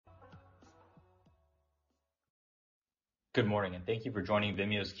Good morning, and thank you for joining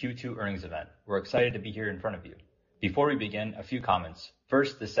Vimeo's Q2 earnings event. We're excited to be here in front of you. Before we begin, a few comments.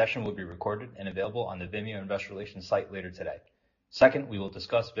 First, this session will be recorded and available on the Vimeo Investor Relations site later today. Second, we will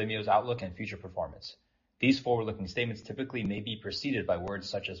discuss Vimeo's outlook and future performance. These forward-looking statements typically may be preceded by words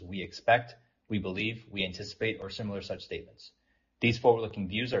such as we expect, we believe, we anticipate, or similar such statements. These forward-looking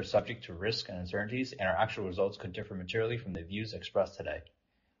views are subject to risks and uncertainties, and our actual results could differ materially from the views expressed today.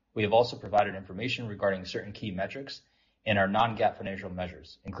 We have also provided information regarding certain key metrics and our non-GAAP financial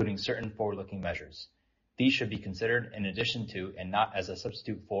measures, including certain forward-looking measures. These should be considered in addition to and not as a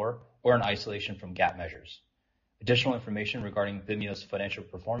substitute for or in isolation from GAAP measures. Additional information regarding Vimeo's financial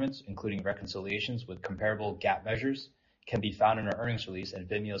performance, including reconciliations with comparable GAAP measures, can be found in our earnings release and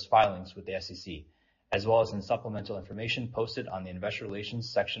Vimeo's filings with the SEC, as well as in supplemental information posted on the Investor Relations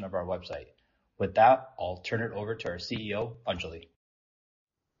section of our website. With that, I'll turn it over to our CEO, Anjali.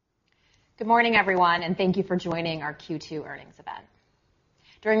 Good morning, everyone, and thank you for joining our Q2 earnings event.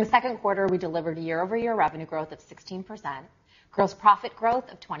 During the second quarter, we delivered year-over-year revenue growth of 16%, gross profit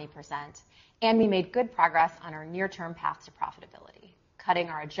growth of 20%, and we made good progress on our near-term path to profitability, cutting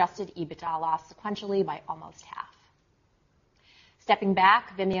our adjusted EBITDA loss sequentially by almost half. Stepping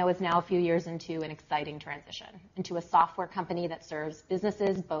back, Vimeo is now a few years into an exciting transition into a software company that serves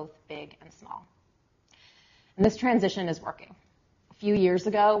businesses both big and small. And this transition is working. A few years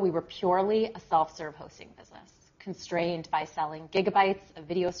ago, we were purely a self-serve hosting business, constrained by selling gigabytes of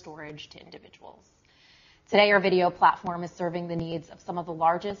video storage to individuals. Today, our video platform is serving the needs of some of the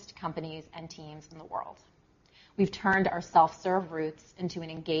largest companies and teams in the world. We've turned our self-serve roots into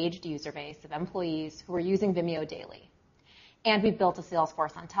an engaged user base of employees who are using Vimeo daily. And we've built a sales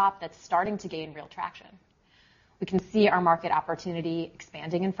force on top that's starting to gain real traction. We can see our market opportunity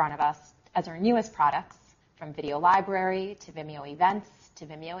expanding in front of us as our newest products, from Video Library to Vimeo Events to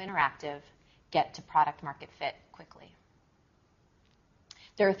Vimeo Interactive, get to product market fit quickly.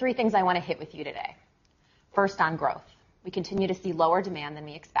 There are three things I want to hit with you today. First, on growth. We continue to see lower demand than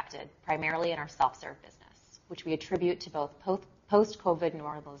we expected, primarily in our self-serve business, which we attribute to both post-COVID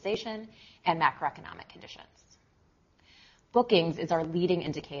normalization and macroeconomic conditions. Bookings is our leading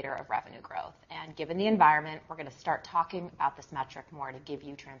indicator of revenue growth, and given the environment, we're going to start talking about this metric more to give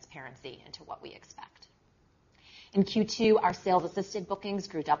you transparency into what we expect. In Q2, our sales-assisted bookings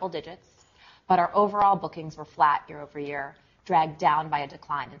grew double digits, but our overall bookings were flat year over year, dragged down by a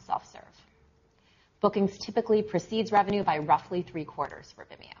decline in self-serve. Bookings typically precedes revenue by roughly 3 quarters for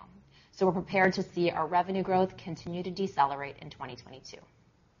Vimeo, so we're prepared to see our revenue growth continue to decelerate in 2022.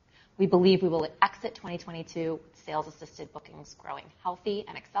 We believe we will exit 2022 with sales-assisted bookings growing healthy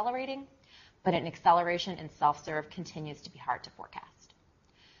and accelerating, but an acceleration in self-serve continues to be hard to forecast.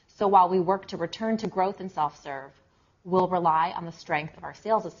 So while we work to return to growth in self-serve, we'll rely on the strength of our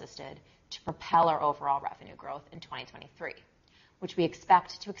sales-assisted to propel our overall revenue growth in 2023, which we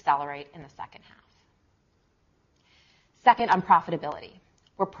expect to accelerate in the second half. Second, on profitability.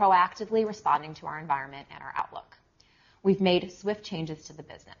 We're proactively responding to our environment and our outlook. We've made swift changes to the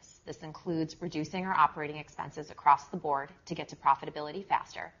business. This includes reducing our operating expenses across the board to get to profitability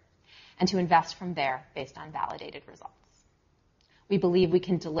faster and to invest from there based on validated results. We believe we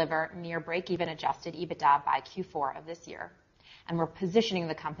can deliver near break-even adjusted EBITDA by Q4 of this year, and we're positioning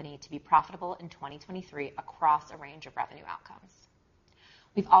the company to be profitable in 2023 across a range of revenue outcomes.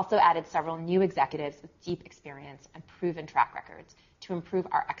 We've also added several new executives with deep experience and proven track records to improve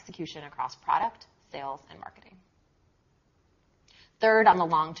our execution across product, sales, and marketing. Third, on the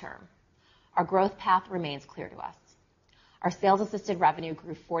long term, our growth path remains clear to us. Our sales-assisted revenue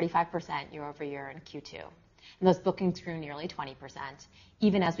grew 45% year over year in Q2. And those bookings grew nearly 20%,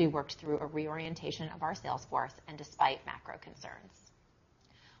 even as we worked through a reorientation of our sales force and despite macro concerns.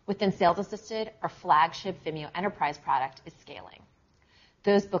 Within Sales Assisted, our flagship Vimeo Enterprise product is scaling.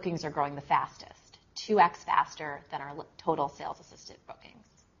 Those bookings are growing the fastest, 2x faster than our total Sales Assisted bookings.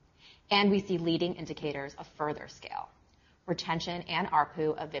 And we see leading indicators of further scale. Retention and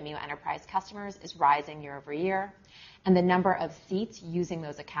ARPU of Vimeo Enterprise customers is rising year over year, and the number of seats using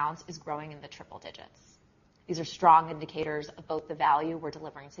those accounts is growing in the triple digits. These are strong indicators of both the value we're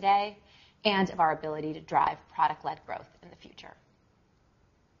delivering today and of our ability to drive product-led growth in the future.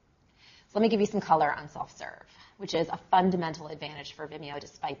 So let me give you some color on self-serve, which is a fundamental advantage for Vimeo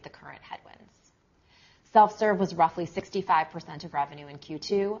despite the current headwinds. Self-serve was roughly 65% of revenue in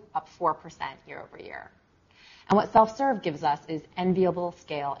Q2, up 4% year over year. And what self-serve gives us is enviable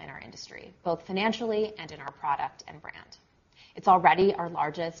scale in our industry, both financially and in our product and brand. It's already our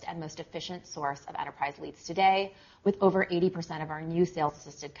largest and most efficient source of enterprise leads today, with over 80% of our new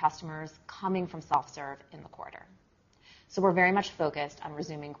sales-assisted customers coming from self-serve in the quarter. So we're very much focused on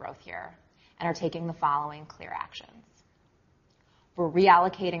resuming growth here and are taking the following clear actions. We're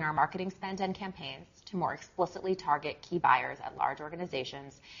reallocating our marketing spend and campaigns to more explicitly target key buyers at large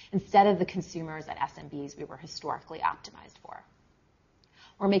organizations instead of the consumers at SMBs we were historically optimized for.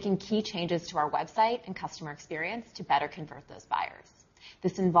 We're making key changes to our website and customer experience to better convert those buyers.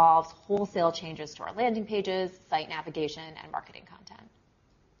 This involves wholesale changes to our landing pages, site navigation, and marketing content.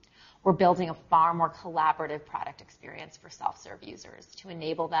 We're building a far more collaborative product experience for self-serve users to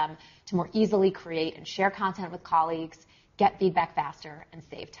enable them to more easily create and share content with colleagues, get feedback faster, and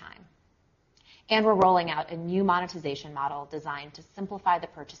save time. And we're rolling out a new monetization model designed to simplify the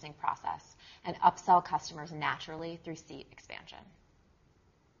purchasing process and upsell customers naturally through seat expansion.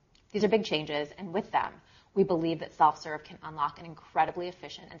 These are big changes, and with them, we believe that self-serve can unlock an incredibly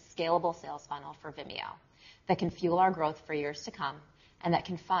efficient and scalable sales funnel for Vimeo that can fuel our growth for years to come and that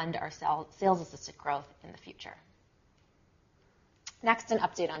can fund our sales-assisted growth in the future. Next, an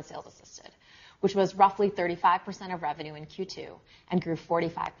update on Sales Assisted, which was roughly 35% of revenue in Q2 and grew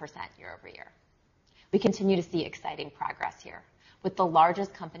 45% year over year. We continue to see exciting progress here, with the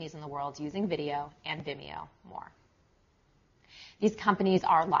largest companies in the world using video and Vimeo more. These companies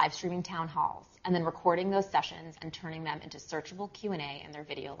are live streaming town halls and then recording those sessions and turning them into searchable Q&A in their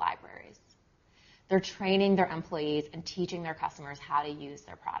video libraries. They're training their employees and teaching their customers how to use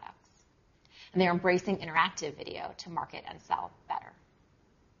their products. And they're embracing interactive video to market and sell better.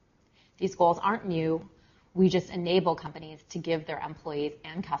 These goals aren't new. We just enable companies to give their employees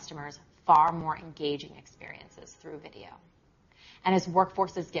and customers far more engaging experiences through video. And as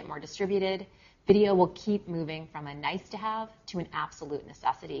workforces get more distributed, video will keep moving from a nice-to-have to an absolute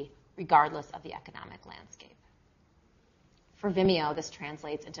necessity, regardless of the economic landscape. For Vimeo, this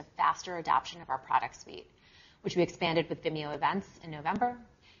translates into faster adoption of our product suite, which we expanded with Vimeo Events in November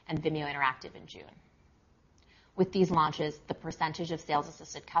and Vimeo Interactive in June. With these launches, the percentage of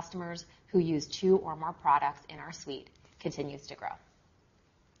sales-assisted customers who use 2 or more products in our suite continues to grow.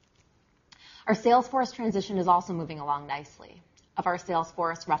 Our Salesforce transition is also moving along nicely. Of our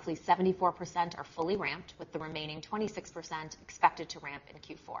Salesforce, roughly 74% are fully ramped, with the remaining 26% expected to ramp in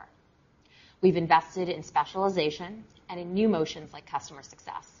Q4. We've invested in specialization and in new motions like customer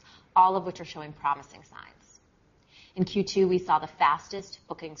success, all of which are showing promising signs. In Q2, we saw the fastest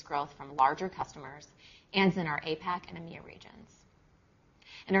bookings growth from larger customers and in our APAC and EMEA regions.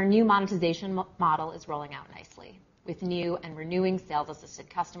 And our new monetization model is rolling out nicely, with new and renewing sales-assisted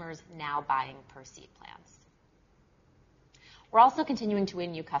customers now buying per seat plans. We're also continuing to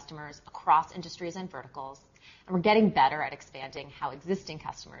win new customers across industries and verticals, and we're getting better at expanding how existing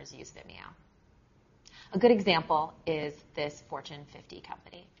customers use Vimeo. A good example is this Fortune 50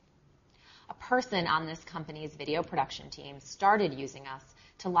 company. A person on this company's video production team started using us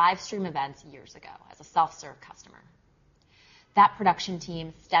to live stream events years ago as a self-serve customer. That production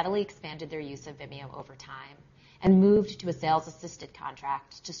team steadily expanded their use of Vimeo over time and moved to a sales-assisted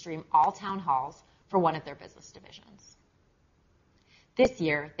contract to stream all town halls for one of their business divisions. This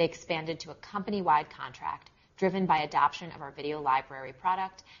year, they expanded to a company-wide contract driven by adoption of our video library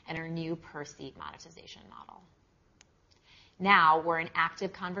product and our new per-seat monetization model. Now, we're in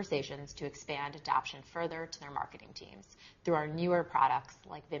active conversations to expand adoption further to their marketing teams through our newer products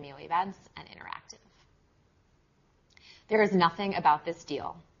like Vimeo Events and Interactive. There is nothing about this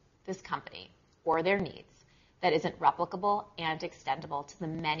deal, this company, or their needs that isn't replicable and extendable to the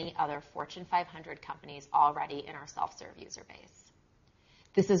many other Fortune 500 companies already in our self-serve user base.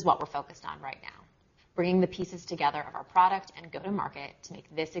 This is what we're focused on right now, bringing the pieces together of our product and go-to-market to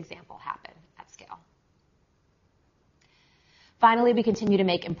make this example happen at scale. Finally, we continue to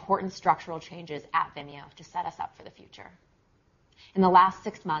make important structural changes at Vimeo to set us up for the future. In the last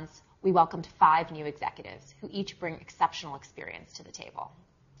 6 months, we welcomed 5 new executives who each bring exceptional experience to the table.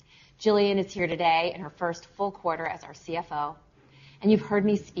 Jillian is here today in her first full quarter as our CFO, and you've heard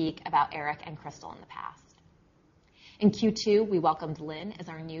me speak about Eric and Crystal in the past. In Q2, we welcomed Lynn as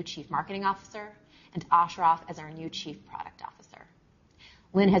our new Chief Marketing Officer and Ashraf as our new Chief Product Officer.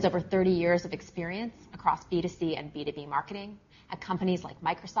 Lynn has over 30 years of experience across B2C and B2B marketing at companies like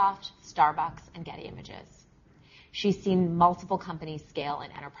Microsoft, Starbucks, and Getty Images. She's seen multiple companies scale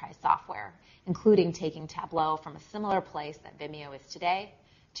in enterprise software, including taking Tableau from a similar place that Vimeo is today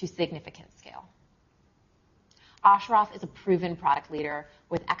to significant scale. Ashraf is a proven product leader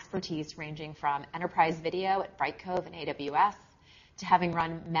with expertise ranging from enterprise video at Brightcove and AWS to having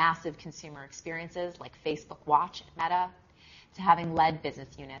run massive consumer experiences like Facebook Watch at Meta to having led business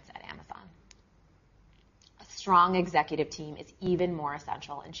units at Amazon. A strong executive team is even more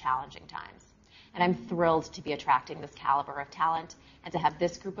essential in challenging times, and I'm thrilled to be attracting this caliber of talent and to have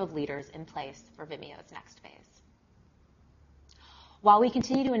this group of leaders in place for Vimeo's next phase. While we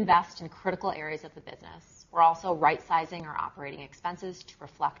continue to invest in critical areas of the business, we're also right-sizing our operating expenses to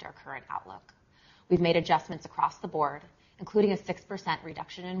reflect our current outlook. We've made adjustments across the board, including a 6%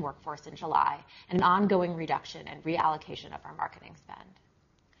 reduction in workforce in July and an ongoing reduction and reallocation of our marketing spend.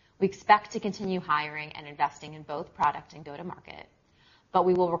 We expect to continue hiring and investing in both product and go-to-market, but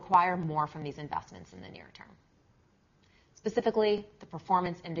we will require more from these investments in the near term. Specifically, the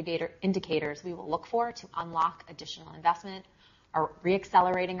performance indicators we will look for to unlock additional investment are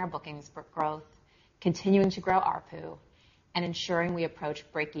re-accelerating our bookings growth, continuing to grow ARPU, and ensuring we approach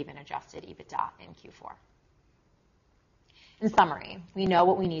break-even adjusted EBITDA in Q4. In summary, we know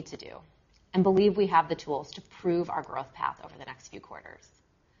what we need to do and believe we have the tools to prove our growth path over the next few quarters.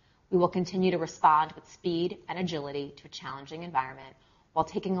 We will continue to respond with speed and agility to a challenging environment while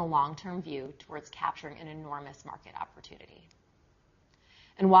taking a long-term view towards capturing an enormous market opportunity.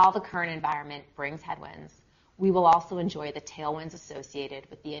 And while the current environment brings headwinds, we will also enjoy the tailwinds associated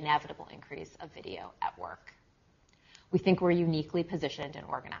with the inevitable increase of video at work. We think we're uniquely positioned and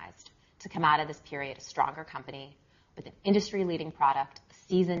organized to come out of this period a stronger company with an industry-leading product, a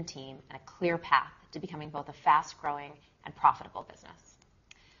seasoned team, and a clear path to becoming both a fast-growing and profitable business.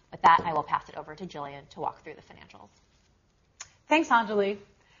 With that, I will pass it over to Jillian to walk through the financials. Thanks, Anjali.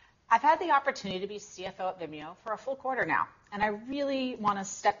 I've had the opportunity to be CFO at Vimeo for a full quarter now, and I really want to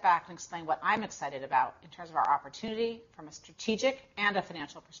step back and explain what I'm excited about in terms of our opportunity from a strategic and a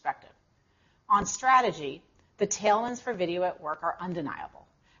financial perspective. On strategy, the tailwinds for video at work are undeniable,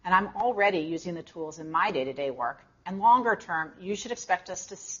 and I'm already using the tools in my day-to-day work, and longer term, you should expect us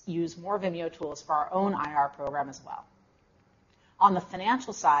to use more Vimeo tools for our own IR program as well. On the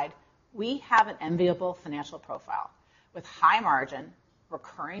financial side, we have an enviable financial profile with high margin,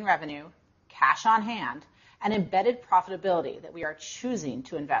 recurring revenue, cash on hand, and embedded profitability that we are choosing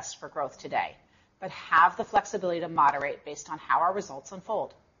to invest for growth today, but have the flexibility to moderate based on how our results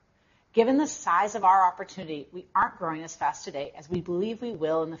unfold. Given the size of our opportunity, we aren't growing as fast today as we believe we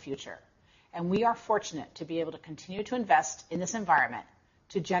will in the future, and we are fortunate to be able to continue to invest in this environment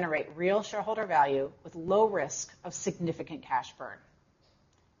to generate real shareholder value with low risk of significant cash burn.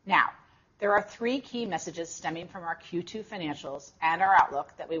 Now, there are 3 key messages stemming from our Q2 financials and our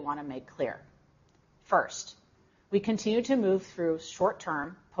outlook that we want to make clear. First, we continue to move through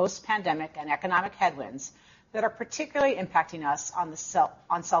short-term, post-pandemic, and economic headwinds that are particularly impacting us on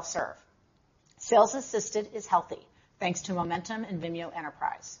self-serve. Sales Assisted is healthy, thanks to momentum in Vimeo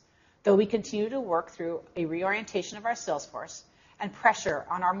Enterprise, though we continue to work through a reorientation of our sales force and pressure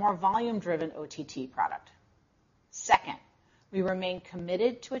on our more volume-driven OTT product. Second, we remain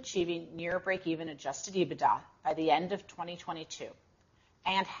committed to achieving near break-even adjusted EBITDA by the end of 2022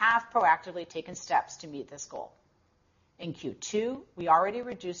 and have proactively taken steps to meet this goal. In Q2, we already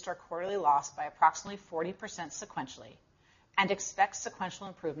reduced our quarterly loss by approximately 40% sequentially and expect sequential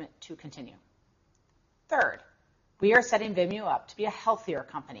improvement to continue. Third, we are setting Vimeo up to be a healthier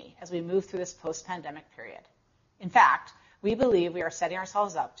company as we move through this post-pandemic period. In fact, we believe we are setting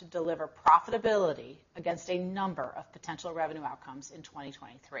ourselves up to deliver profitability against a number of potential revenue outcomes in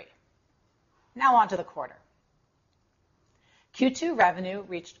 2023. Now on to the quarter. Q2 revenue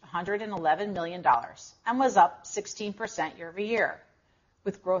reached $111 million and was up 16% year over year,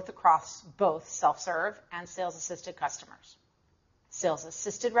 with growth across both self-serve and sales-assisted customers.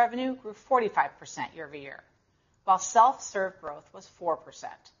 Sales-assisted revenue grew 45% year over year, while self-serve growth was 4%.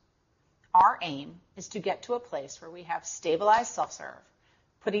 Our aim is to get to a place where we have stabilized self-serve,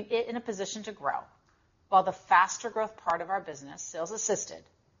 putting it in a position to grow, while the faster growth part of our business, sales-assisted,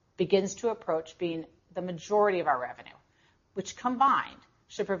 begins to approach being the majority of our revenue, which combined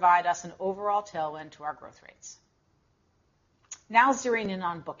should provide us an overall tailwind to our growth rates. Now zeroing in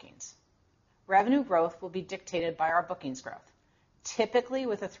on bookings. Revenue growth will be dictated by our bookings growth, typically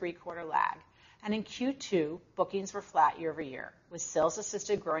with a 3-quarter lag. And in Q2, bookings were flat year over year, with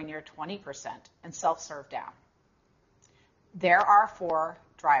sales-assisted growing near 20% and self-serve down. There are 4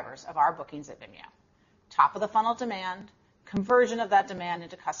 drivers of our bookings at Vimeo: top of the funnel demand, conversion of that demand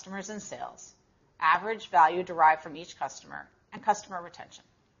into customers and sales, average value derived from each customer, and customer retention.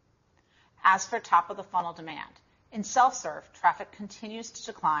 As for top of the funnel demand, in self-serve, traffic continues to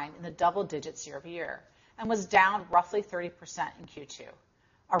decline in the double digits year over year and was down roughly 30% in Q2,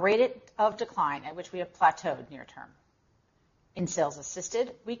 a rate of decline at which we have plateaued near term. In sales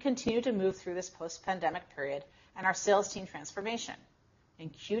assisted, we continue to move through this post-pandemic period and our sales team transformation. In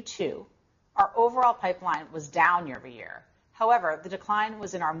Q2, our overall pipeline was down year over year. However, the decline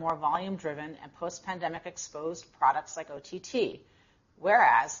was in our more volume-driven and post-pandemic exposed products like OTT,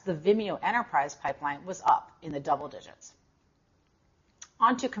 whereas the Vimeo Enterprise pipeline was up in the double digits.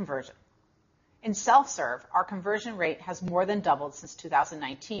 On to conversion. In self-serve, our conversion rate has more than doubled since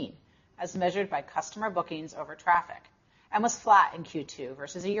 2019, as measured by customer bookings over traffic, and was flat in Q2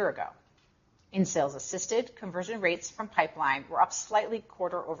 versus a year ago. In sales assisted, conversion rates from pipeline were up slightly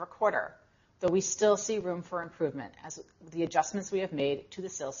quarter over quarter, though we still see room for improvement as the adjustments we have made to the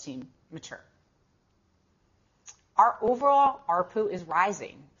sales team mature. Our overall ARPU is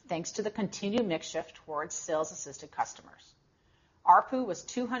rising thanks to the continued mix shift towards sales assisted customers. ARPU was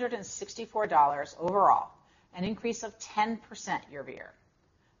 $264 overall, an increase of 10% year over year.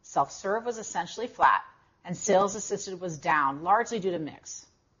 Self-serve was essentially flat, and sales assisted was down, largely due to mix.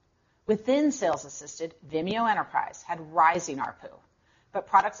 Within sales assisted, Vimeo Enterprise had rising ARPU, but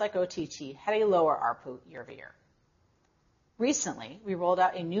products like OTT had a lower ARPU year over year. Recently, we rolled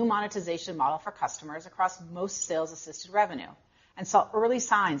out a new monetization model for customers across most sales assisted revenue and saw early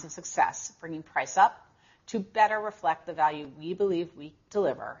signs of success, bringing price up to better reflect the value we believe we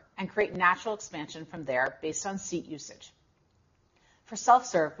deliver and create natural expansion from there based on seat usage. For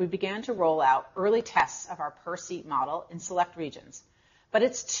self-serve, we began to roll out early tests of our per-seat model in select regions, but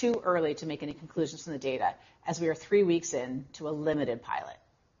it's too early to make any conclusions from the data as we are 3 weeks into a limited pilot.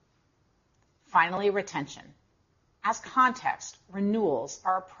 Finally, retention. As context, renewals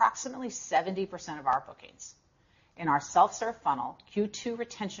are approximately 70% of our bookings. In our self-serve funnel, Q2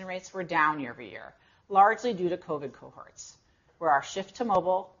 retention rates were down year over year, largely due to COVID cohorts, where our shift to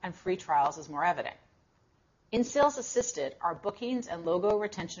mobile and free trials is more evident. In sales assisted, our bookings and logo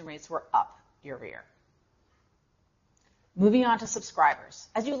retention rates were up year over year. Moving on to subscribers.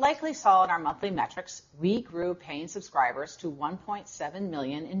 As you likely saw in our monthly metrics, we grew paying subscribers to 1.7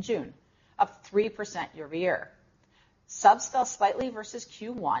 million in June, up 3% year over year. Subs fell slightly versus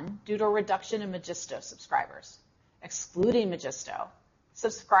Q1 due to a reduction in Magisto subscribers. Excluding Magisto,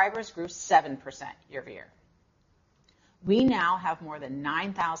 subscribers grew 7% year over year. We now have more than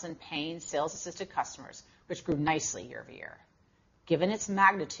 9,000 paying sales-assisted customers, which grew nicely year over year. Given its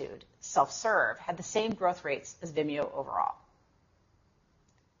magnitude, self-serve had the same growth rates as Vimeo overall.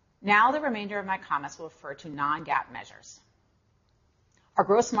 Now the remainder of my comments will refer to non-GAAP measures. Our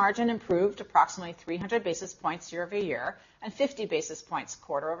gross margin improved approximately 300 basis points year over year and 50 basis points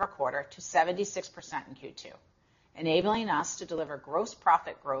quarter over quarter to 76% in Q2, enabling us to deliver gross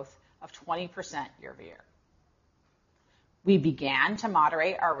profit growth of 20% year over year. We began to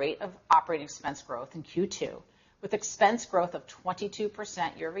moderate our rate of operating expense growth in Q2 with expense growth of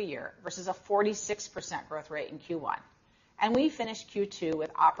 22% year over year versus a 46% growth rate in Q1. And we finished Q2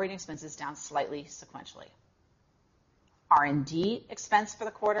 with operating expenses down slightly sequentially. R&D expense for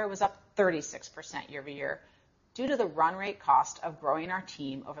the quarter was up 36% year over year due to the run rate cost of growing our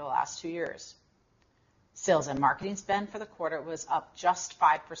team over the last 2 years. Sales and marketing spend for the quarter was up just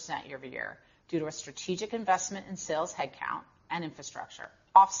 5% year over year due to a strategic investment in sales headcount and infrastructure,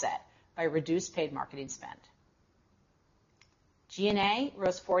 offset by reduced paid marketing spend. G&A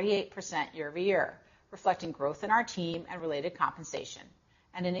rose 48% year over year, reflecting growth in our team and related compensation,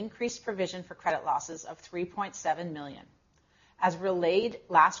 and an increased provision for credit losses of $3.7 million. As relayed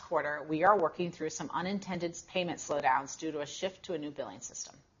last quarter, we are working through some unintended payment slowdowns due to a shift to a new billing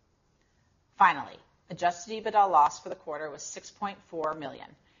system. Finally, adjusted EBITDA loss for the quarter was $6.4 million,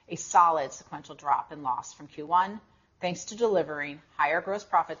 a solid sequential drop in loss from Q1, thanks to delivering higher gross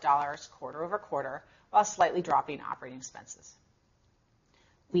profit dollars quarter over quarter while slightly dropping operating expenses.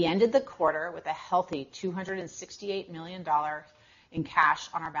 We ended the quarter with a healthy $268 million in cash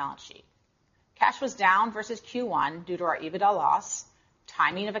on our balance sheet. Cash was down versus Q1 due to our EBITDA loss,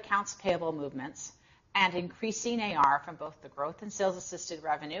 timing of accounts payable movements, and increasing AR from both the growth in sales-assisted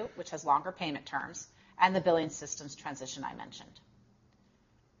revenue, which has longer payment terms, and the billing systems transition I mentioned.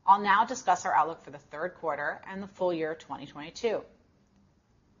 I'll now discuss our outlook for the third quarter and the full year 2022.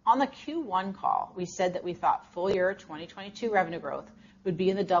 On the Q1 call, we said that we thought full year 2022 revenue growth would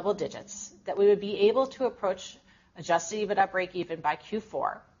be in the double digits, that we would be able to approach adjusted EBITDA break-even by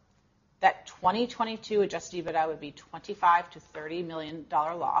Q4, that 2022 adjusted EBITDA would be $25 to $30 million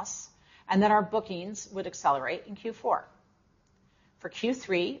loss, and that our bookings would accelerate in Q4. For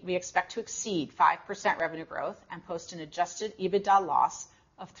Q3, we expect to exceed 5% revenue growth and post an adjusted EBITDA loss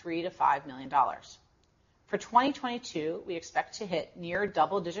of $3 to $5 million. For 2022, we expect to hit near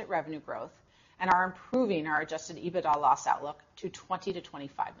double-digit revenue growth and are improving our adjusted EBITDA loss outlook to $20 to $25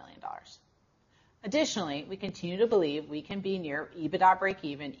 million. Additionally, we continue to believe we can be near EBITDA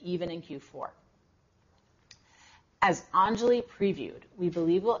break-even even in Q4. As Anjali previewed, we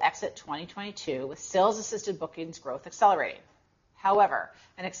believe we'll exit 2022 with sales-assisted bookings growth accelerating. However,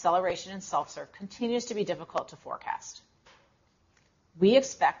 an acceleration in self-serve continues to be difficult to forecast. We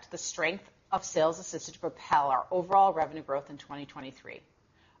expect the strength of sales-assisted to propel our overall revenue growth in 2023.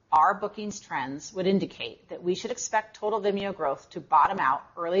 our bookings trends would indicate that we should expect total Vimeo growth to bottom out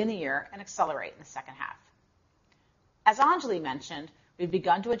early in the year and accelerate in the second half. As Anjali mentioned, we've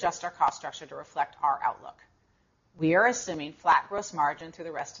begun to adjust our cost structure to reflect our outlook. We are assuming flat gross margin through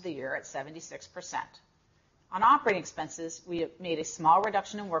the rest of the year at 76%. On operating expenses, we have made a small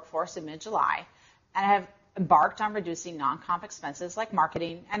reduction in workforce in mid-July and have embarked on reducing non-comp expenses like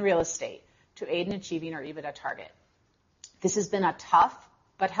marketing and real estate to aid in achieving our EBITDA target. This has been a tough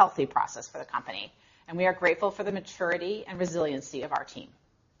but healthy process for the company, and we are grateful for the maturity and resiliency of our team.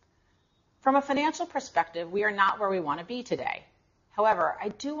 From a financial perspective, we are not where we want to be today. However, I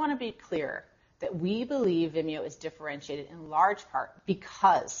do want to be clear that we believe Vimeo is differentiated in large part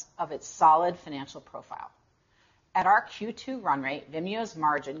because of its solid financial profile. At our Q2 run rate, Vimeo's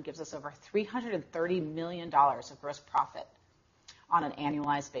margin gives us over $330 million of gross profit on an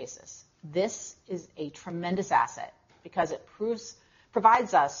annualized basis. This is a tremendous asset because it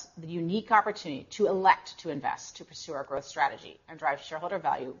provides us the unique opportunity to elect to invest to pursue our growth strategy and drive shareholder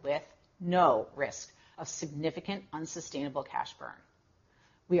value with no risk of significant unsustainable cash burn.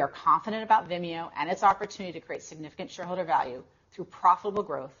 We are confident about Vimeo and its opportunity to create significant shareholder value through profitable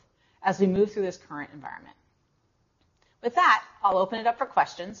growth as we move through this current environment. With that, I'll open it up for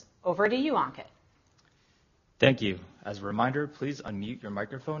questions. Over to you, Ankit. Thank you. As a reminder, please unmute your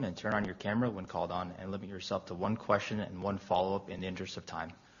microphone and turn on your camera when called on, and limit yourself to one question and one follow-up in the interest of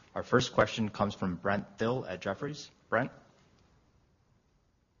time. Our first question comes from Brent Thill at Jefferies. Brent?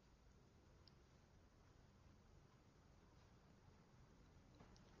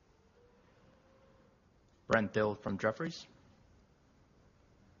 Brent Thill from Jefferies.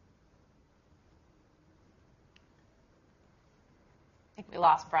 I think we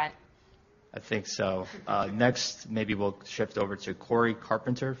lost Brent. I think so. Next, maybe we'll shift over to Cory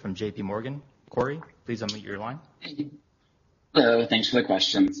Carpenter from JP Morgan. Cory, please unmute your line. Hello, thanks for the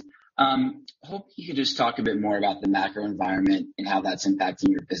questions. Hope you could just talk a bit more about the macro environment and how that's impacting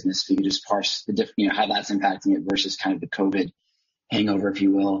your business. If you could just parse the how that's impacting it versus kind of the COVID hangover, if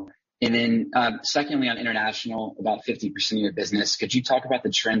you will. And then secondly, on international, about 50% of your business, could you talk about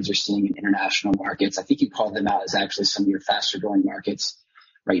the trends you're seeing in international markets? I think you called them out as actually some of your faster growing markets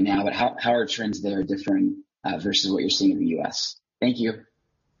right now, but how are trends there differing versus what you're seeing in the US? Thank you.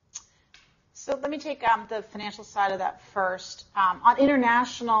 So let me take the financial side of that first. On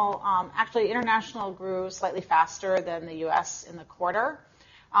international, actually international grew slightly faster than the US in the quarter.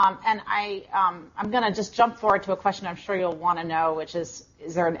 And I'm going to just jump forward to a question I'm sure you'll want to know, which is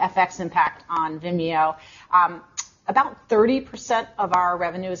there an FX impact on Vimeo? About 30% of our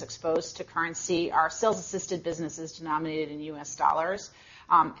revenue is exposed to currency. Our sales-assisted business is denominated in US dollars.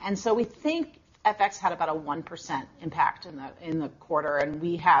 And so we think FX had about a 1% impact in the quarter, and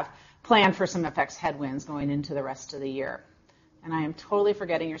we have planned for some FX headwinds going into the rest of the year. And I am totally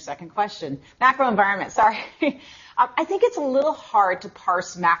forgetting your second question. Macro environment, sorry. I think it's a little hard to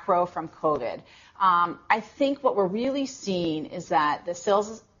parse macro from COVID. I think what we're really seeing is that the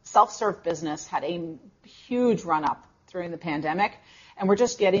sales self-serve business had a huge run-up during the pandemic, and we're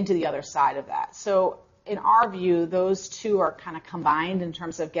just getting to the other side of that. So in our view, those two are kind of combined in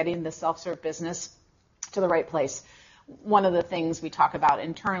terms of getting the self-serve business to the right place. One of the things we talk about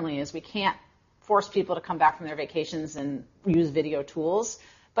internally is we can't force people to come back from their vacations and use video tools.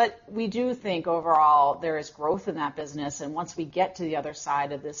 But we do think overall there is growth in that business. And once we get to the other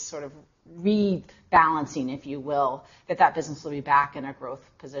side of this sort of rebalancing, if you will, that business will be back in a growth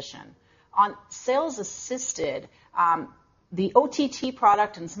position. On sales assisted, the OTT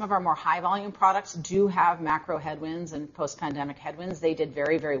product and some of our more high volume products do have macro headwinds and post-pandemic headwinds. They did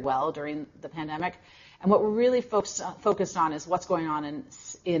very, very well during the pandemic. And what we're really focused on is what's going on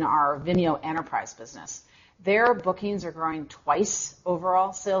in our Vimeo enterprise business. Their bookings are growing twice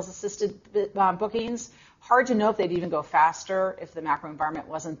overall sales-assisted bookings. Hard to know if they'd even go faster if the macro environment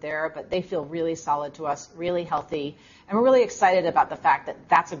wasn't there, but they feel really solid to us, really healthy. And we're really excited about the fact that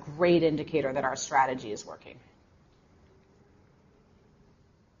that's a great indicator that our strategy is working.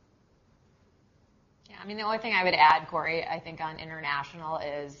 Yeah, I mean, the only thing I would add, Cory, I think on international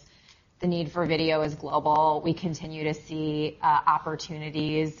is the need for video is global. We continue to see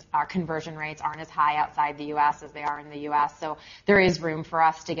opportunities. Our conversion rates aren't as high outside the U.S. as they are in the U.S. So there is room for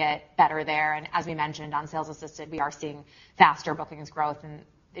us to get better there. And as we mentioned on sales assisted, we are seeing faster bookings growth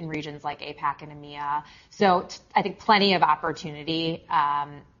in regions like APAC and EMEA. So I think plenty of opportunity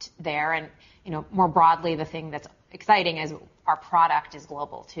there. And, you know, more broadly, the thing that's exciting is our product is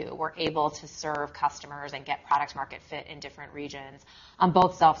global too. We're able to serve customers and get product market fit in different regions on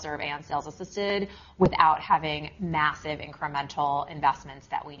both self-serve and sales assisted without having massive incremental investments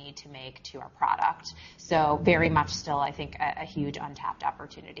that we need to make to our product. So very much still, I think, a huge untapped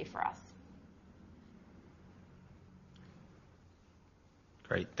opportunity for us.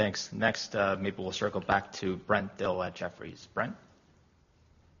 Great, thanks. Next, maybe we'll circle back to Brent Thill at Jefferies. Brent?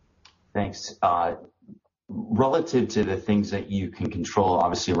 Thanks. Relative to the things that you can control,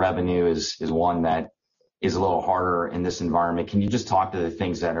 obviously revenue is one that is a little harder in this environment. Can you just talk to the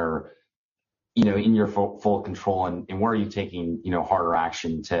things that are, in your full control, and where are you taking, harder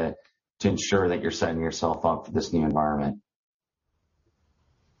action to ensure that you're setting yourself up for this new environment?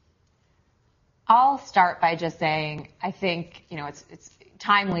 I'll start by just saying, I think, it's a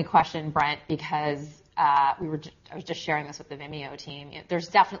timely question, Brent, because I was just sharing this with the Vimeo team. There's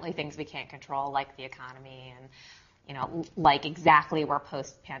definitely things we can't control, like the economy and, like exactly where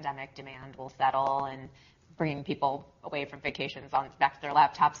post-pandemic demand will settle and bringing people away from vacations back to their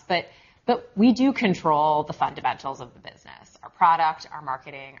laptops. But we do control the fundamentals of the business, our product, our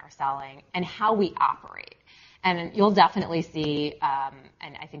marketing, our selling, and how we operate. And you'll definitely see,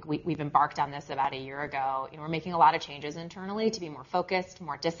 and I think we've embarked on this about a year ago, we're making a lot of changes internally to be more focused,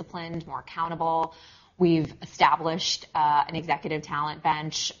 more disciplined, more accountable. We've established an executive talent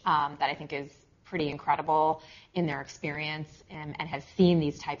bench that I think is pretty incredible in their experience and has seen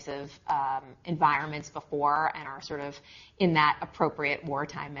these types of environments before and are sort of in that appropriate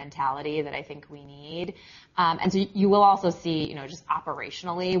wartime mentality that I think we need. And so you will also see, just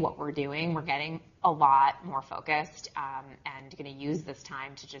operationally what we're doing. We're getting a lot more focused and going to use this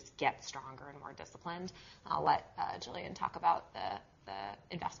time to just get stronger and more disciplined. I'll let Jillian talk about the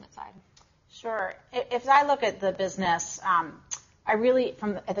investment side. Sure. If I look at the business,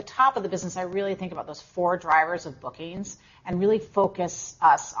 at the top of the business, I really think about those 4 drivers of bookings and really focus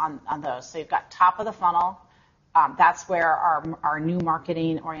us on those. So you've got top of the funnel. That's where our new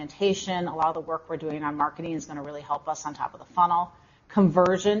marketing orientation, a lot of the work we're doing on marketing is going to really help us on top of the funnel.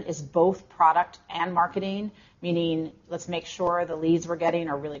 Conversion is both product and marketing, meaning let's make sure the leads we're getting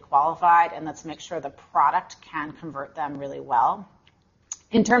are really qualified, and let's make sure the product can convert them really well.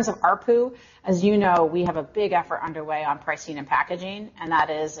 In terms of ARPU, as you know, we have a big effort underway on pricing and packaging, and that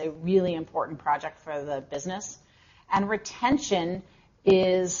is a really important project for the business. And retention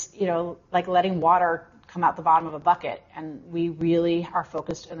is, like letting water come out the bottom of a bucket. And we really are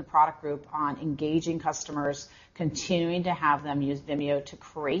focused in the product group on engaging customers, continuing to have them use Vimeo to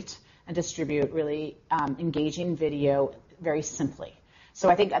create and distribute really engaging video very simply. So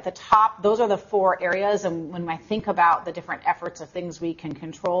I think at the top, those are the 4 areas. And when I think about the different efforts of things we can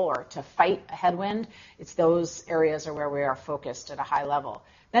control or to fight a headwind, it's those areas are where we are focused at a high level.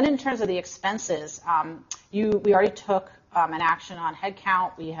 Then in terms of the expenses, we already took an action on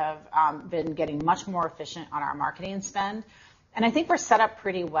headcount. We have been getting much more efficient on our marketing spend. And I think we're set up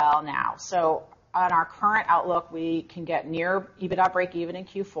pretty well now. So on our current outlook, we can get near EBITDA break even in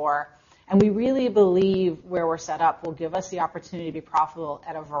Q4. And we really believe where we're set up will give us the opportunity to be profitable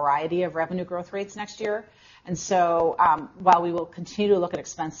at a variety of revenue growth rates next year. And so while we will continue to look at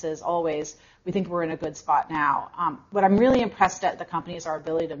expenses always, we think we're in a good spot now. What I'm really impressed at the company is our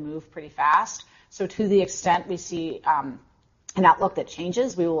ability to move pretty fast. So to the extent we see an outlook that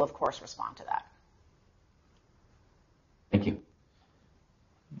changes, we will, of course, respond to that. Thank you.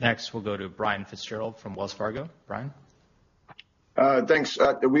 Next, we'll go to Brian Fitzgerald from Wells Fargo. Brian? Thanks.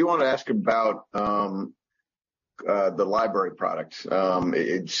 We want to ask about the library product.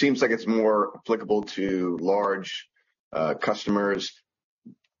 It seems like it's more applicable to large customers.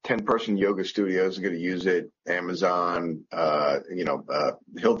 10-person yoga studios are going to use it. Amazon,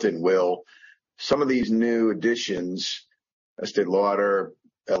 Hilton will. Some of these new additions, Estee Lauder,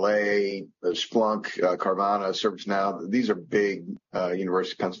 LA, Splunk, Carvana, ServiceNow, these are big,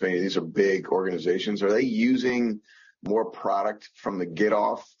 University of Pennsylvania, these are big organizations. Are they using more product from the get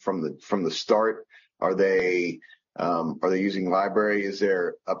off, from the start? Are they using library? Is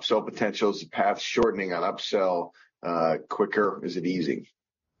there upsell potential? Is the path shortening on upsell quicker? Is it easy?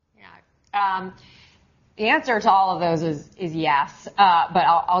 Yeah. The answer to all of those is yes, but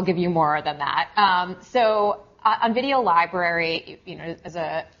I'll give you more than that. So on Video Library, as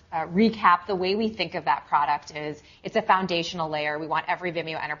a recap, the way we think of that product is it's a foundational layer. We want every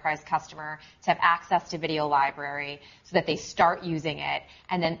Vimeo Enterprise customer to have access to Video Library so that they start using it.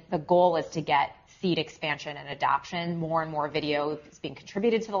 And then the goal is to get seat expansion and adoption. More and more video is being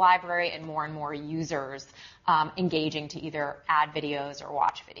contributed to the library and more users engaging to either add videos or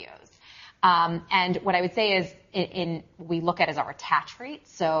watch videos. And what I would say is we look at as our attach rate.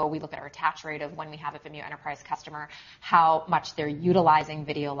 So we look at our attach rate of when we have a Vimeo Enterprise customer, how much they're utilizing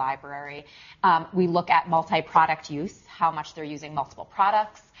video library. We look at multi-product use, how much they're using multiple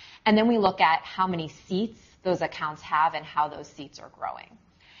products. And then we look at how many seats those accounts have and how those seats are growing.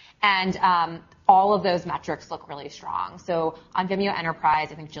 And all of those metrics look really strong. So on Vimeo Enterprise,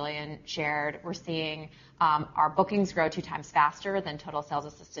 I think Jillian shared, we're seeing our bookings grow 2 times faster than total sales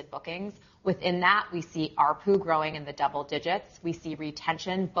assisted bookings. Within that, we see ARPU growing in the double digits. We see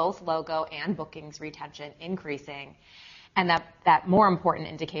retention, both logo and bookings retention, increasing. And that more important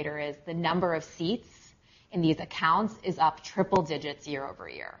indicator is the number of seats in these accounts is up triple digits year over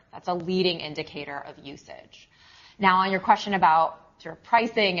year. That's a leading indicator of usage. Now, on your question about sort of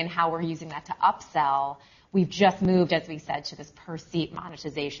pricing and how we're using that to upsell, we've just moved, as we said, to this per seat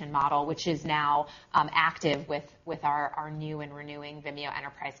monetization model, which is now active with our new and renewing Vimeo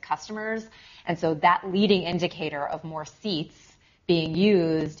Enterprise customers. And so that leading indicator of more seats being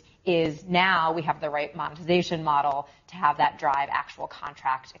used is now we have the right monetization model to have that drive actual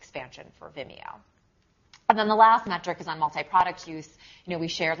contract expansion for Vimeo. And then the last metric is on multi-product use. We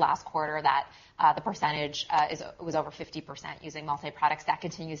shared last quarter that the percentage was over 50% using multi-products. That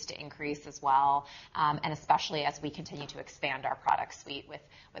continues to increase as well, and especially as we continue to expand our product suite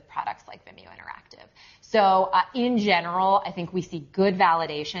with products like Vimeo Interactive. So in general, I think we see good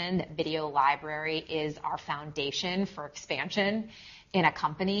validation that video library is our foundation for expansion in a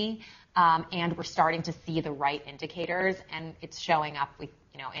company, and we're starting to see the right indicators, and it's showing up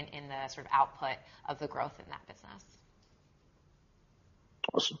in the sort of output of the growth in that business.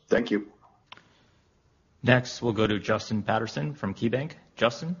 Awesome. Thank you. Next, we'll go to Justin Patterson from KeyBanc.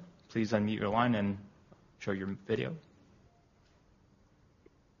 Justin, please unmute your line and show your video.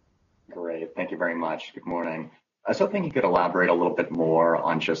 Great. Thank you very much. Good morning. I was hoping you could elaborate a little bit more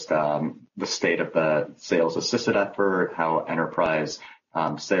on just the state of the sales assisted effort, how enterprise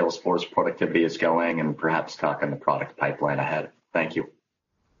sales force productivity is going, and perhaps talk on the product pipeline ahead. Thank you.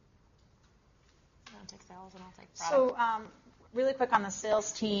 I'll take sales and I'll take product. So really quick on the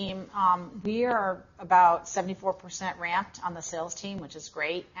sales team, we are about 74% ramped on the sales team, which is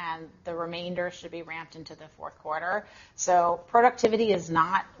great, and the remainder should be ramped into the fourth quarter. So productivity is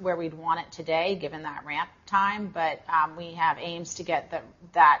not where we'd want it today, given that ramp time, but we have aims to get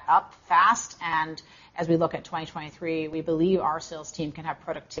that up fast, and as we look at 2023, we believe our sales team can have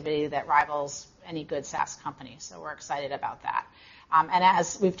productivity that rivals any good SaaS company, so we're excited about that. And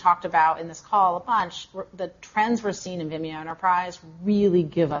as we've talked about in this call a bunch, the trends we're seeing in Vimeo Enterprise really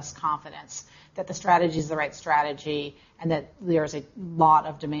give us confidence that the strategy is the right strategy and that there's a lot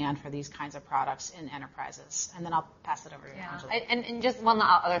of demand for these kinds of products in enterprises. And then I'll pass it over to Angela. And just one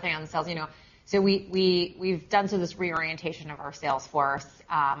other thing on the sales, so we've done this reorientation of our sales force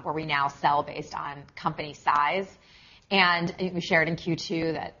where we now sell based on company size. And I think we shared in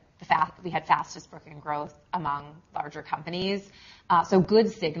Q2 that we had fastest booking growth among larger companies. So good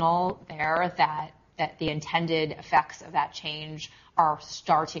signal there that the intended effects of that change are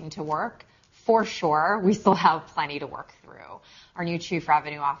starting to work. For sure, we still have plenty to work through. Our new Chief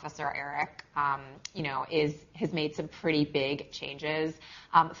Revenue Officer, Eric, has made some pretty big changes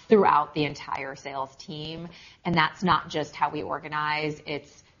throughout the entire sales team. And that's not just how we organize.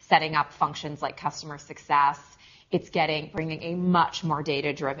 It's setting up functions like customer success. It's bringing a much more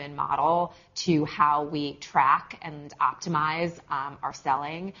data-driven model to how we track and optimize our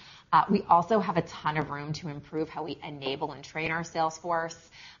selling. We also have a ton of room to improve how we enable and train our sales force,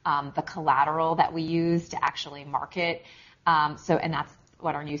 the collateral that we use to actually market. And that's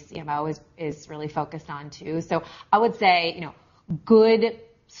what our new CMO is really focused on too. So I would say, good,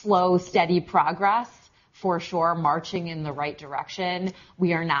 slow, steady progress for sure, marching in the right direction.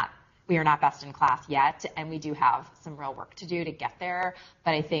 We are not best in class yet, and we do have some real work to do to get there.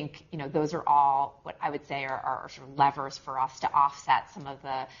 But I think, those are all what I would say are sort of levers for us to offset some of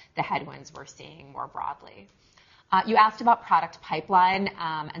the headwinds we're seeing more broadly. You asked about product pipeline.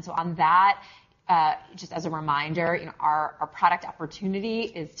 And so on that, just as a reminder, our product opportunity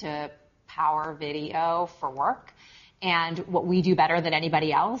is to power video for work. And what we do better than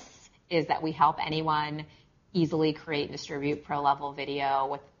anybody else is that we help anyone easily create and distribute pro-level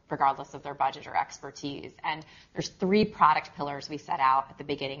video regardless of their budget or expertise. And there's 3 product pillars we set out at the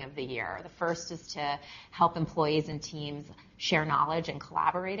beginning of the year. The first is to help employees and teams share knowledge and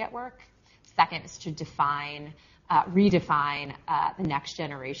collaborate at work. Second is to redefine the next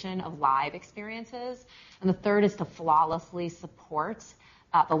generation of live experiences. And the third is to flawlessly support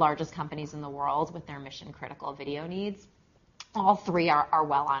the largest companies in the world with their mission-critical video needs. All three are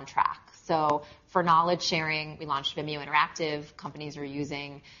well on track. So for knowledge sharing, we launched Vimeo Interactive. Companies are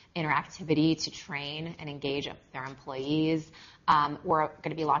using interactivity to train and engage their employees. We're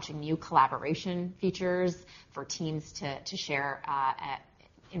going to be launching new collaboration features for teams to share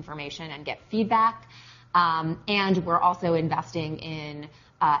information and get feedback. And we're also investing in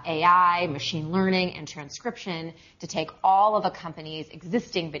AI, machine learning, and transcription to take all of a company's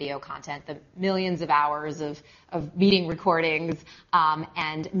existing video content, the millions of hours of meeting recordings,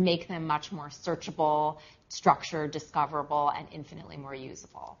 and make them much more searchable, structured, discoverable, and infinitely more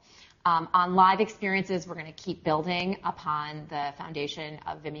usable. On live experiences, we're going to keep building upon the foundation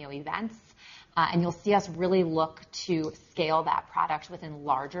of Vimeo Events. And you'll see us really look to scale that product within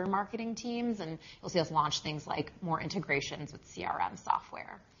larger marketing teams, and you'll see us launch things like more integrations with CRM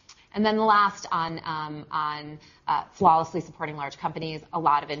software. And then the last on flawlessly supporting large companies, a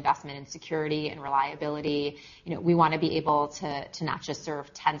lot of investment in security and reliability. We want to be able to not just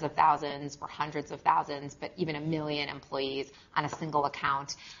serve tens of thousands or hundreds of thousands, but even 1 million employees on a single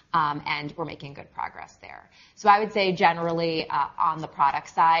account. And we're making good progress there. So I would say generally on the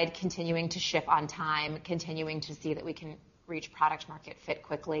product side, continuing to ship on time, continuing to see that we can reach product market fit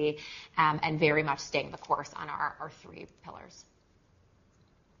quickly, and very much staying the course on our 3 pillars.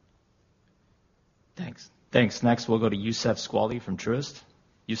 Thanks. Next, we'll go to Youssef Squali from Truist.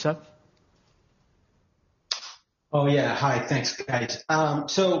 Youssef? Oh, yeah. Hi. Thanks, guys.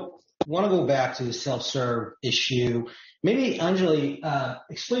 So want to go back to the self-serve issue. Maybe, Anjali,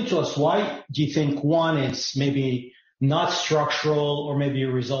 explain to us why do you think, one, it's maybe not structural or maybe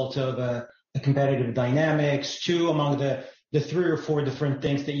a result of a competitive dynamics. 2, among the 3 or 4 different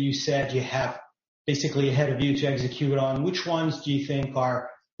things that you said you have basically ahead of you to execute on, which ones do you think are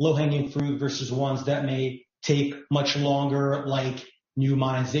low-hanging fruit versus ones that may take much longer, like new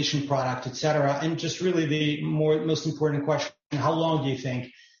monetization product, et cetera? And just really the most important question, how long do you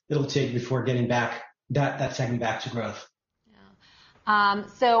think it'll take before getting back that segment back to growth? Yeah.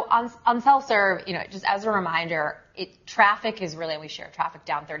 So on self-serve, just as a reminder, traffic is really, we share traffic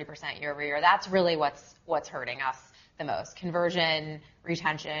down 30% year over year. That's really what's hurting us the most. Conversion,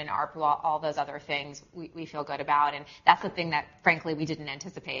 retention, ARPU, all those other things we feel good about. And that's the thing that, frankly, we didn't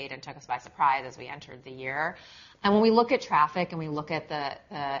anticipate and took us by surprise as we entered the year. And when we look at traffic and we look at the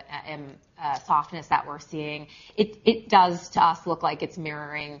softness that we're seeing, it does to us look like it's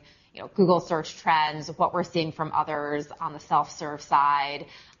mirroring Google search trends, what we're seeing from others on the self-serve side.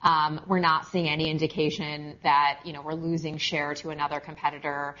 We're not seeing any indication that we're losing share to another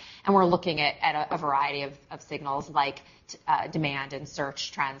competitor, and we're looking at a variety of signals like demand and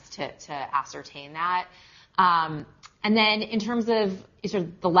search trends to ascertain that. And then in terms of sort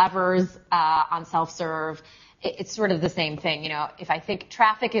of the levers on self-serve, it's sort of the same thing. If I think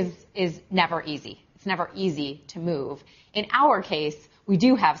traffic is never easy, it's never easy to move. In our case, we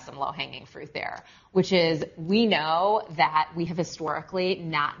do have some low-hanging fruit there, which is we know that we have historically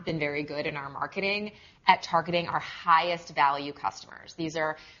not been very good in our marketing at targeting our highest value customers. These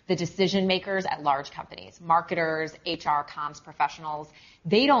are the decision makers at large companies, marketers, HR, comms professionals.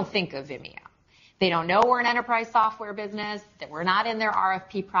 They don't think of Vimeo. They don't know we're an enterprise software business, that we're not in their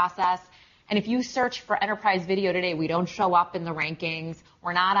RFP process. And if you search for enterprise video today, we don't show up in the rankings.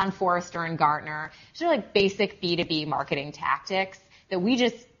 We're not on Forrester and Gartner. It's really like basic B2B marketing tactics that we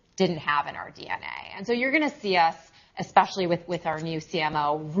just didn't have in our DNA. And so you're going to see us, especially with our new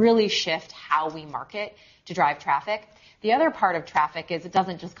CMO, really shift how we market to drive traffic. The other part of traffic is it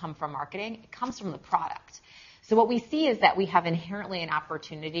doesn't just come from marketing, it comes from the product. So what we see is that we have inherently an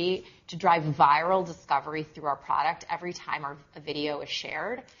opportunity to drive viral discovery through our product every time a video is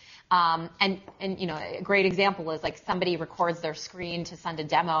shared. And a great example is like somebody records their screen to send a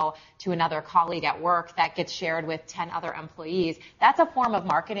demo to another colleague at work that gets shared with 10 other employees. That's a form of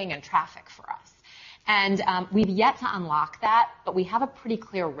marketing and traffic for us. And we've yet to unlock that, but we have a pretty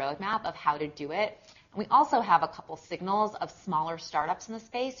clear roadmap of how to do it. And we also have a couple signals of smaller startups in the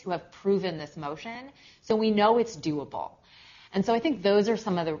space who have proven this motion, so we know it's doable. And so I think those are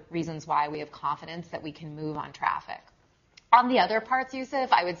some of the reasons why we have confidence that we can move on traffic. On the other parts,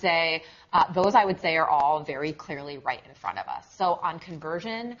 Youssef, I would say those are all very clearly right in front of us. So on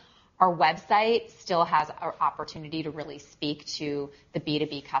conversion, our website still has an opportunity to really speak to the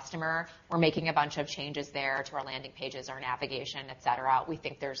B2B customer. We're making a bunch of changes there to our landing pages, our navigation, et cetera. We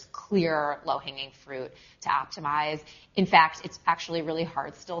think there's clear low-hanging fruit to optimize. In fact, it's actually really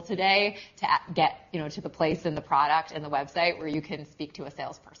hard still today to get to the place in the product and the website where you can speak to a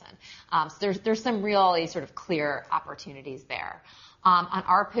salesperson. So there's some really sort of clear opportunities there. On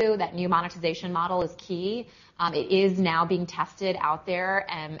ARPU, that new monetization model is key. It is now being tested out there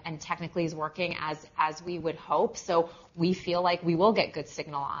and technically is working as we would hope. So we feel like we will get good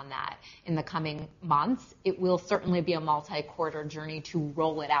signal on that in the coming months. It will certainly be a multi-quarter journey to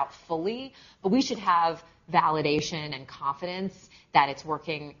roll it out fully, but we should have validation and confidence that it's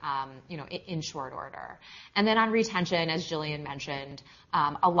working, in short order. And then on retention, as Jillian mentioned,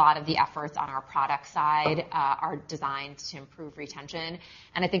 a lot of the efforts on our product side are designed to improve retention.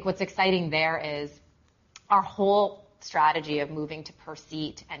 And I think what's exciting there is our whole strategy of moving to per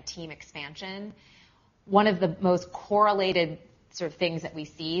seat and team expansion. One of the most correlated sort of things that we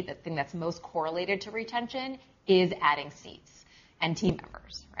see, the thing that's most correlated to retention, is adding seats and team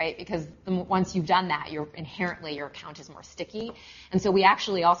members, right? Because once you've done that, your account is more sticky. And so we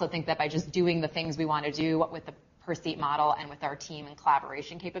actually also think that by just doing the things we want to do with the per seat model and with our team and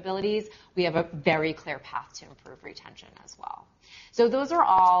collaboration capabilities, we have a very clear path to improve retention as well. So those are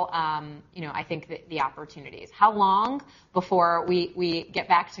all, I think the opportunities. How long before we get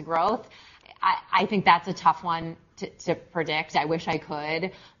back to growth? I think that's a tough one to predict. I wish I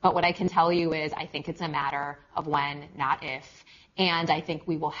could, but what I can tell you is I think it's a matter of when, not if. And I think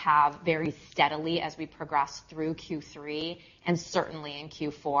we will have very steadily, as we progress through Q3 and certainly in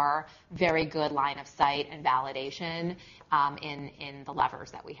Q4, very good line of sight and validation in the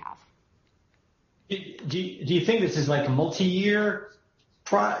levers that we have. Do you think this is like a multi-year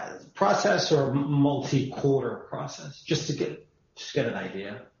process or multi-quarter process? Just to get an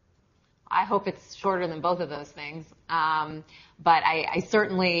idea. I hope it's shorter than both of those things. But I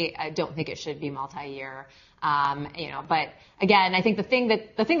certainly don't think it should be multi-year. But again, I think the thing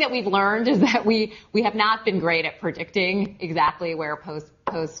that we've learned is that we have not been great at predicting exactly where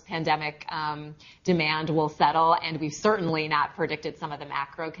post-pandemic demand will settle, and we've certainly not predicted some of the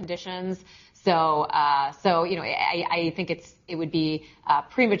macro conditions. So I think it would be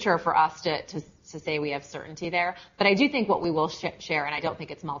premature for us to say we have certainty there. But I do think what we will share, and I don't think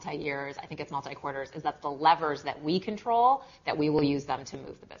it's multi-years, I think it's multi-quarters, is that the levers that we control, that we will use them to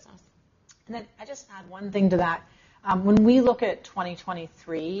move the business. And then I just add one thing to that. When we look at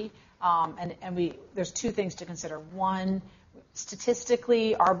 2023, there's two things to consider. One,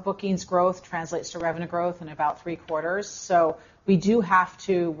 statistically, our bookings growth translates to revenue growth in about 3 quarters. So we do have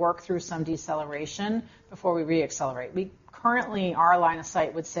to work through some deceleration before we reaccelerate. Currently, our line of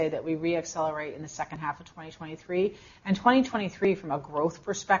sight would say that we reaccelerate in the second half of 2023. And 2023, from a growth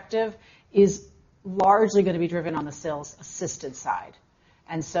perspective, is largely going to be driven on the sales assisted side.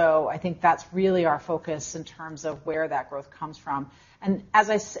 And so I think that's really our focus in terms of where that growth comes from. And as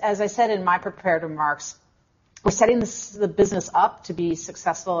I said in my prepared remarks, we're setting the business up to be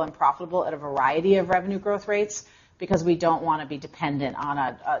successful and profitable at a variety of revenue growth rates because we don't want to be dependent on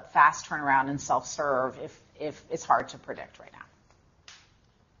a fast turnaround in self-serve if it's hard to predict right now.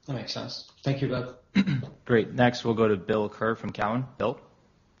 That makes sense. Thank you both. Great. Next, we'll go to Bill Kerr from Cowen. Bill?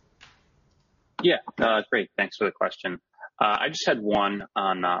 Yeah, great. Thanks for the question. I just had one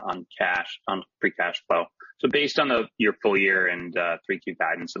on free cash flow. So based on your full year and 3Q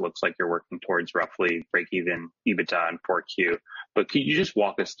guidance, it looks like you're working towards roughly break-even EBITDA and 4Q. But could you just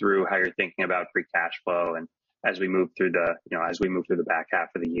walk us through how you're thinking about free cash flow and as we move through the back half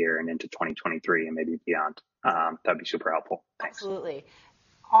of the year and into 2023 and maybe beyond? That'd be super helpful. Thanks. Absolutely.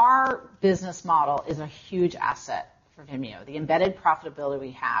 Our business model is a huge asset for Vimeo. The embedded profitability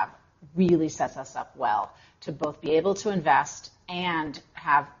we have really sets us up well to both be able to invest and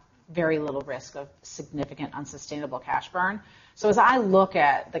have very little risk of significant unsustainable cash burn. So as I look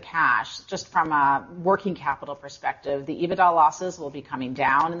at the cash, just from a working capital perspective, the EBITDA losses will be coming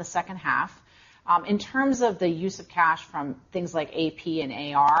down in the second half. In terms of the use of cash from things like AP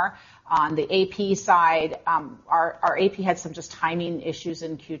and AR, on the AP side, our AP had some just timing issues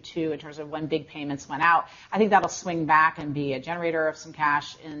in Q2 in terms of when big payments went out. I think that'll swing back and be a generator of some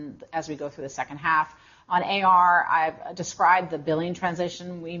cash as we go through the second half. On AR, I've described the billing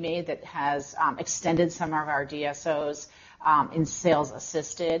transition we made that has extended some of our DSOs in sales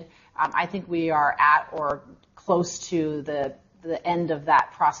assisted. I think we are at or close to the end of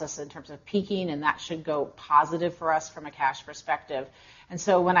that process in terms of peaking, and that should go positive for us from a cash perspective. And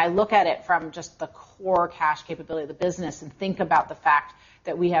so when I look at it from just the core cash capability of the business and think about the fact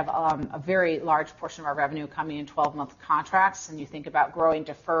that we have a very large portion of our revenue coming in 12-month contracts, and you think about growing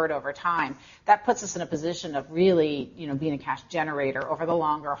deferred over time, that puts us in a position of really, being a cash generator over the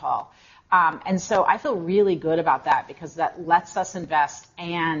longer haul. And so I feel really good about that because that lets us invest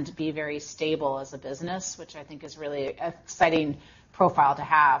and be very stable as a business, which I think is really an exciting profile to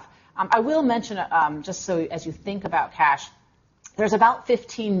have. I will mention, just so as you think about cash, there's about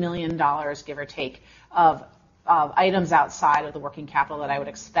 $15 million, give or take, of items outside of the working capital that I would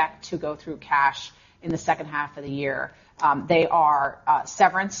expect to go through cash in the second half of the year. They are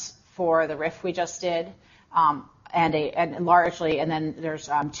severance for the RIF we just did, and largely, and then there's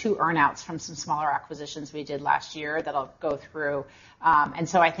 2 earnouts from some smaller acquisitions we did last year that'll go through. And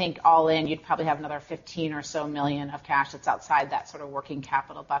so I think all in, you'd probably have another 15 or so million of cash that's outside that sort of working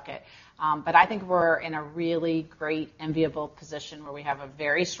capital bucket. But I think we're in a really great, enviable position where we have a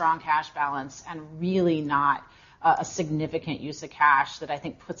very strong cash balance and really not a significant use of cash that I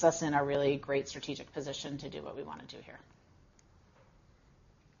think puts us in a really great strategic position to do what we want to do here.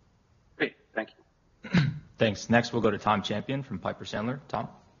 Great, thank you. Thanks. Next, we'll go to Tom Champion from Piper Sandler. Tom?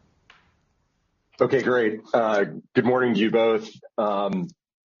 Okay, great. Good morning to you both.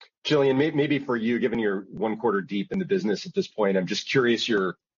 Gillian, maybe for you, given you're 1 quarter deep in the business at this point, I'm just curious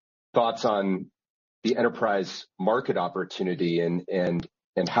your thoughts on the enterprise market opportunity and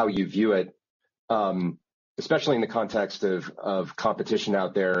how you view it, especially in the context of competition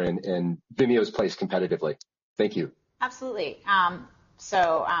out there and Vimeo's place competitively. Thank you. Absolutely. Last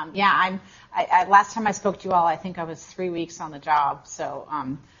time I spoke to you all, I think I was 3 weeks on the job, so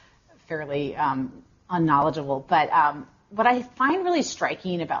fairly unknowledgeable. But what I find really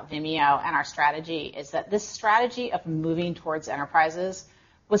striking about Vimeo and our strategy is that this strategy of moving towards enterprises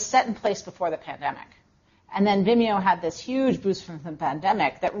was set in place before the pandemic. And then Vimeo had this huge boost from the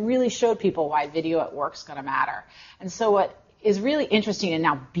pandemic that really showed people why video at work is going to matter. And so what is really interesting, and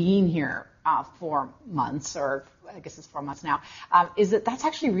now being here 4 months, or I guess it's 4 months now, is that that's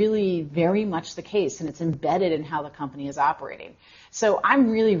actually really very much the case, and it's embedded in how the company is operating. So I'm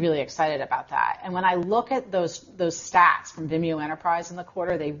really, really excited about that. And when I look at those stats from Vimeo Enterprise in the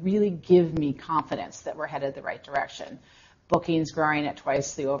quarter, they really give me confidence that we're headed the right direction. Bookings growing at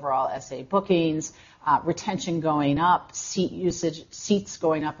twice the overall SA bookings, retention going up, seats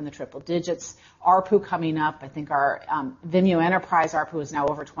going up in the triple digits, ARPU coming up. I think our Vimeo Enterprise ARPU is now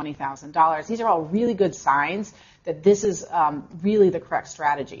over $20,000. These are all really good signs that this is really the correct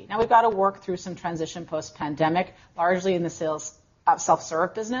strategy. Now, we've got to work through some transition post-pandemic, largely in the sales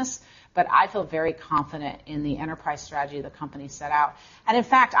self-serve business, but I feel very confident in the enterprise strategy the company set out. And in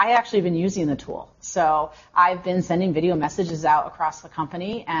fact, I actually have been using the tool. So I've been sending video messages out across the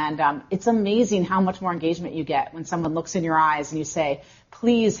company, and it's amazing how much more engagement you get when someone looks in your eyes and you say,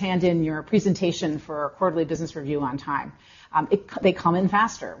 please hand in your presentation for a quarterly business review on time. They come in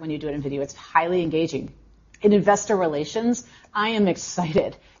faster when you do it in video. It's highly engaging. In investor relations, I am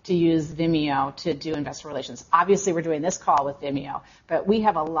excited to use Vimeo to do investor relations. Obviously, we're doing this call with Vimeo, but we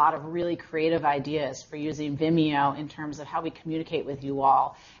have a lot of really creative ideas for using Vimeo in terms of how we communicate with you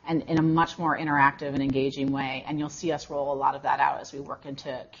all and in a much more interactive and engaging way. And you'll see us roll a lot of that out as we work into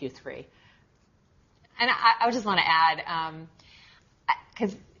Q3. And I just want to add,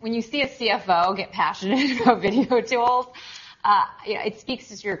 because when you see a CFO get passionate about video tools, it speaks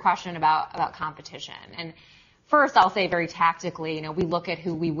to your question about competition. And first, I'll say very tactically, we look at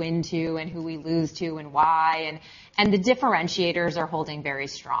who we win to and who we lose to and why, and the differentiators are holding very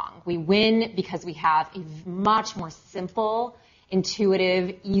strong. We win because we have a much more simple,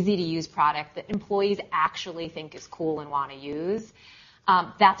 intuitive, easy-to-use product that employees actually think is cool and want to use.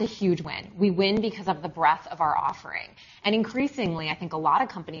 That's a huge win. We win because of the breadth of our offering. And increasingly, I think a lot of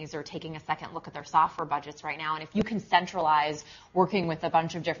companies are taking a second look at their software budgets right now. And if you can centralize working with a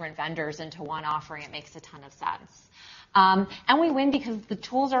bunch of different vendors into one offering, it makes a ton of sense. And we win because the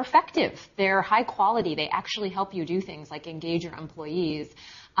tools are effective. They're high quality. They actually help you do things like engage your employees.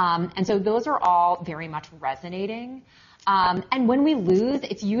 And so those are all very much resonating. And when we lose,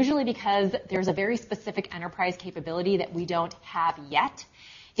 it's usually because there's a very specific enterprise capability that we don't have yet.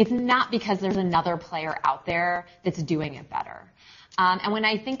 It's not because there's another player out there that's doing it better. And when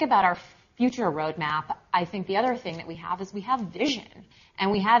I think about our future roadmap, I think the other thing that we have is we have vision and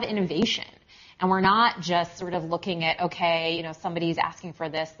we have innovation. And we're not just sort of looking at, okay, somebody's asking for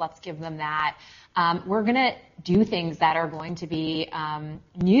this, let's give them that. We're going to do things that are going to be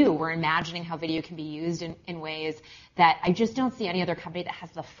new. We're imagining how video can be used in ways that I just don't see any other company that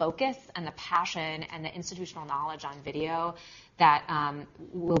has the focus and the passion and the institutional knowledge on video that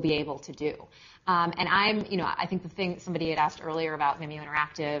will be able to do. And I think the thing somebody had asked earlier about Vimeo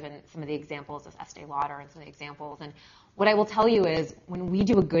Interactive and some of the examples of Estee Lauder and some of the examples. And what I will tell you is when we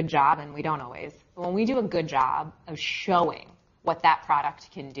do a good job, and we don't always, but when we do a good job of showing what that product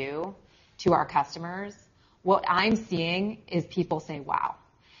can do to our customers, what I'm seeing is people say, wow.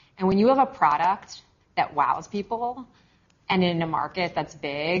 And when you have a product that wows people and in a market that's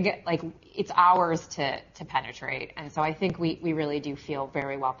big, it's ours to penetrate. And so I think we really do feel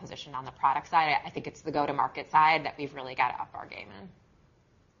very well positioned on the product side. I think it's the go-to-market side that we've really got to up our game in.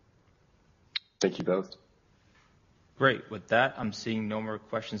 Thank you both. Great. With that, I'm seeing no more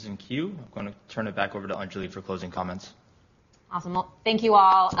questions in queue. I'm going to turn it back over to Anjali for closing comments. Awesome. Well, thank you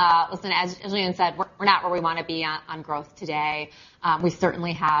all. Listen, as Julian said, we're not where we want to be on growth today. We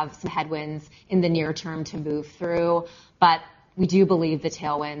certainly have some headwinds in the near term to move through, but we do believe the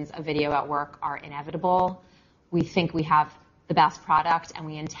tailwinds of video at work are inevitable. We think we have the best product, and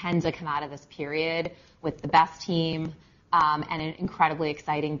we intend to come out of this period with the best team and an incredibly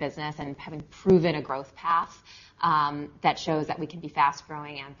exciting business, and having proven a growth path that shows that we can be fast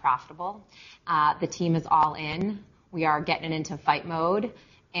growing and profitable. The team is all in. We are getting into fight mode,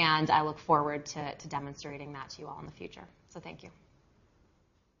 and I look forward to demonstrating that to you all in the future. So thank you.